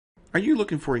Are you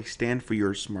looking for a stand for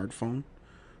your smartphone?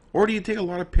 Or do you take a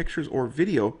lot of pictures or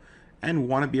video and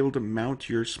want to be able to mount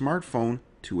your smartphone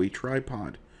to a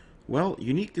tripod? Well,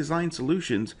 Unique Design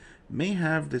Solutions may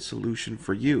have the solution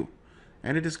for you,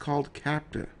 and it is called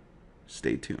Capta.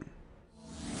 Stay tuned.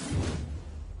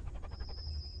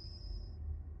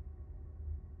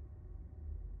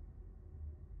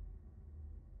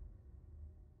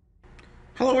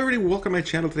 Hello everybody, welcome to my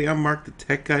channel. Today I'm Mark the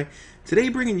Tech Guy. Today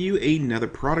bringing you another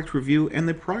product review, and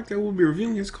the product I will be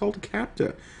reviewing is called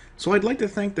Capta. So I'd like to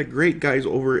thank the great guys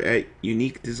over at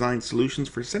Unique Design Solutions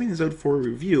for sending this out for a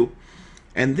review.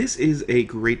 And this is a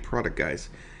great product, guys.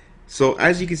 So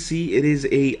as you can see, it is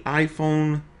a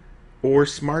iPhone or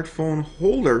smartphone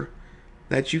holder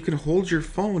that you can hold your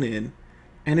phone in,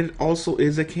 and it also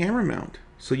is a camera mount.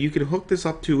 So you can hook this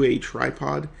up to a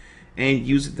tripod and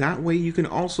use it that way. You can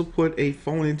also put a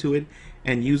phone into it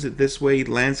and use it this way,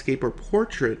 landscape or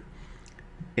portrait.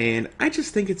 And I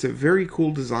just think it's a very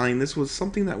cool design. This was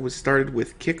something that was started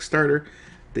with Kickstarter.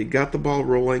 They got the ball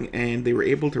rolling and they were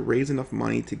able to raise enough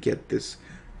money to get this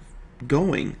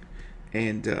going.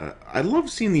 And I love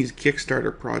seeing these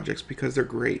Kickstarter projects because they're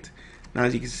great. Now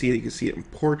as you can see it in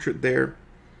portrait there.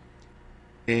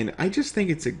 And I just think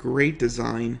it's a great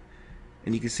design.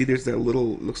 And you can see there's that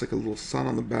little, looks like a little sun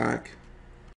on the back.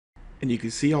 And you can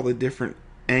see all the different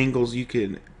angles you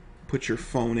can put your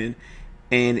phone in.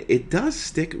 And it does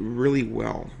stick really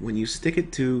well. When you stick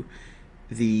it to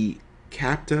the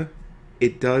Capta,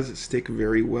 it does stick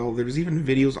very well. There's even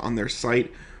videos on their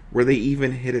site where they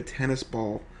even hit a tennis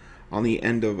ball on the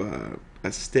end of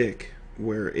a stick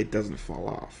where it doesn't fall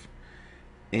off.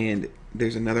 And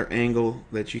there's another angle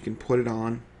that you can put it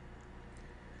on.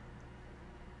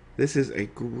 This is a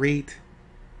great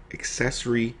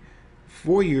accessory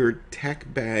for your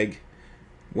tech bag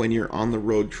when you're on the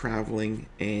road traveling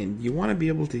and you want to be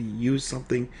able to use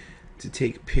something to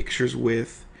take pictures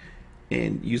with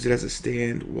and use it as a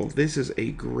stand. Well, this is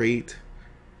a great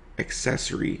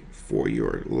accessory for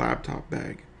your laptop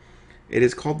bag. It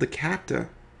is called the Capta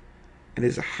and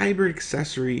is a hybrid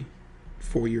accessory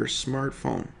for your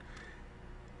smartphone.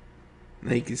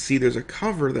 Now you can see there's a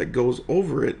cover that goes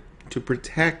over it to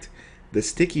protect the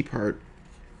sticky part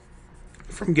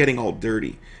from getting all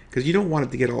dirty, because you don't want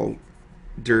it to get all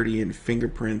dirty and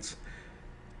fingerprints.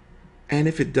 And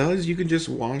if it does, you can just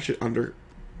wash it under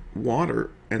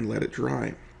water and let it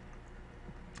dry.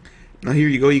 Now here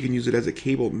you go, you can use it as a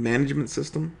cable management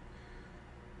system.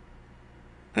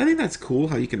 I think that's cool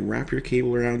how you can wrap your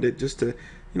cable around it just to,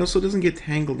 so it doesn't get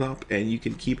tangled up and you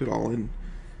can keep it all in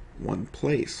one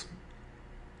place.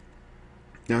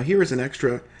 Now here is an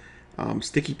extra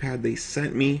sticky pad they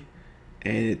sent me,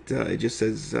 and it just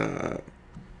says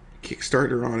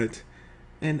Kickstarter on it,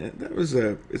 and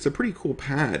it's a pretty cool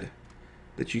pad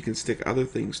that you can stick other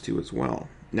things to as well.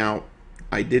 Now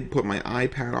I did put my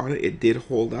iPad on it. It did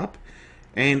hold up,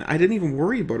 and I didn't even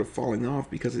worry about it falling off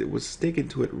because it was sticking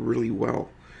to it really well.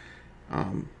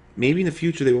 Maybe in the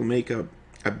future they will make a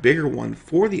bigger one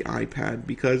for the iPad,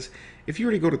 because if you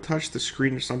were to go to touch the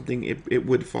screen or something, it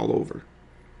would fall over.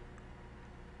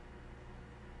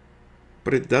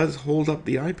 But it does hold up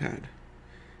the iPad.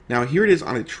 Now here it is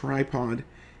on a tripod,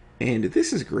 and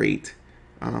this is great.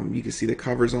 You can see the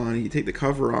cover's on. You take the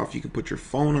cover off, you can put your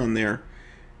phone on there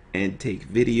and take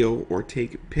video or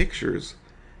take pictures,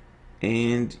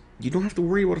 and you don't have to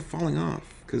worry about it falling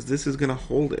off because this is going to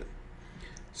hold it.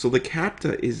 So the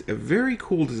Capta is a very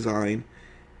cool design,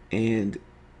 and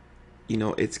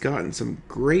it's gotten some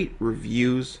great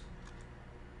reviews.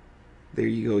 There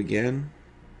you go again.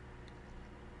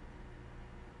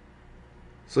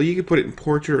 So you can put it in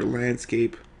portrait or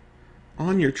landscape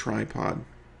on your tripod,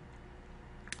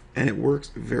 and it works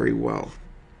very well.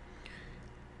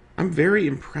 I'm very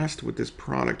impressed with this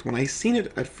product. When I seen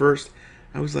it at first,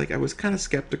 I was kind of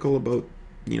skeptical about,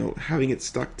 having it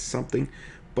stuck to something,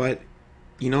 but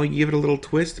you give it a little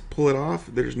twist, pull it off,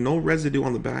 there's no residue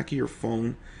on the back of your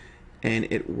phone, and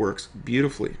it works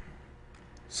beautifully.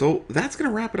 So that's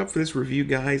going to wrap it up for this review,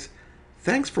 guys.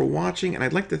 Thanks for watching, and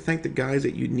I'd like to thank the guys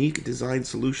at Unique Design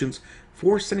Solutions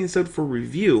for sending this out for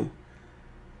review.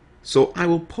 So I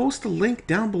will post a link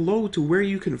down below to where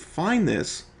you can find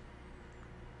this.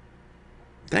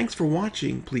 Thanks for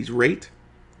watching. Please rate,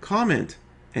 comment,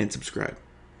 and subscribe.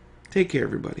 Take care,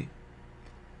 everybody.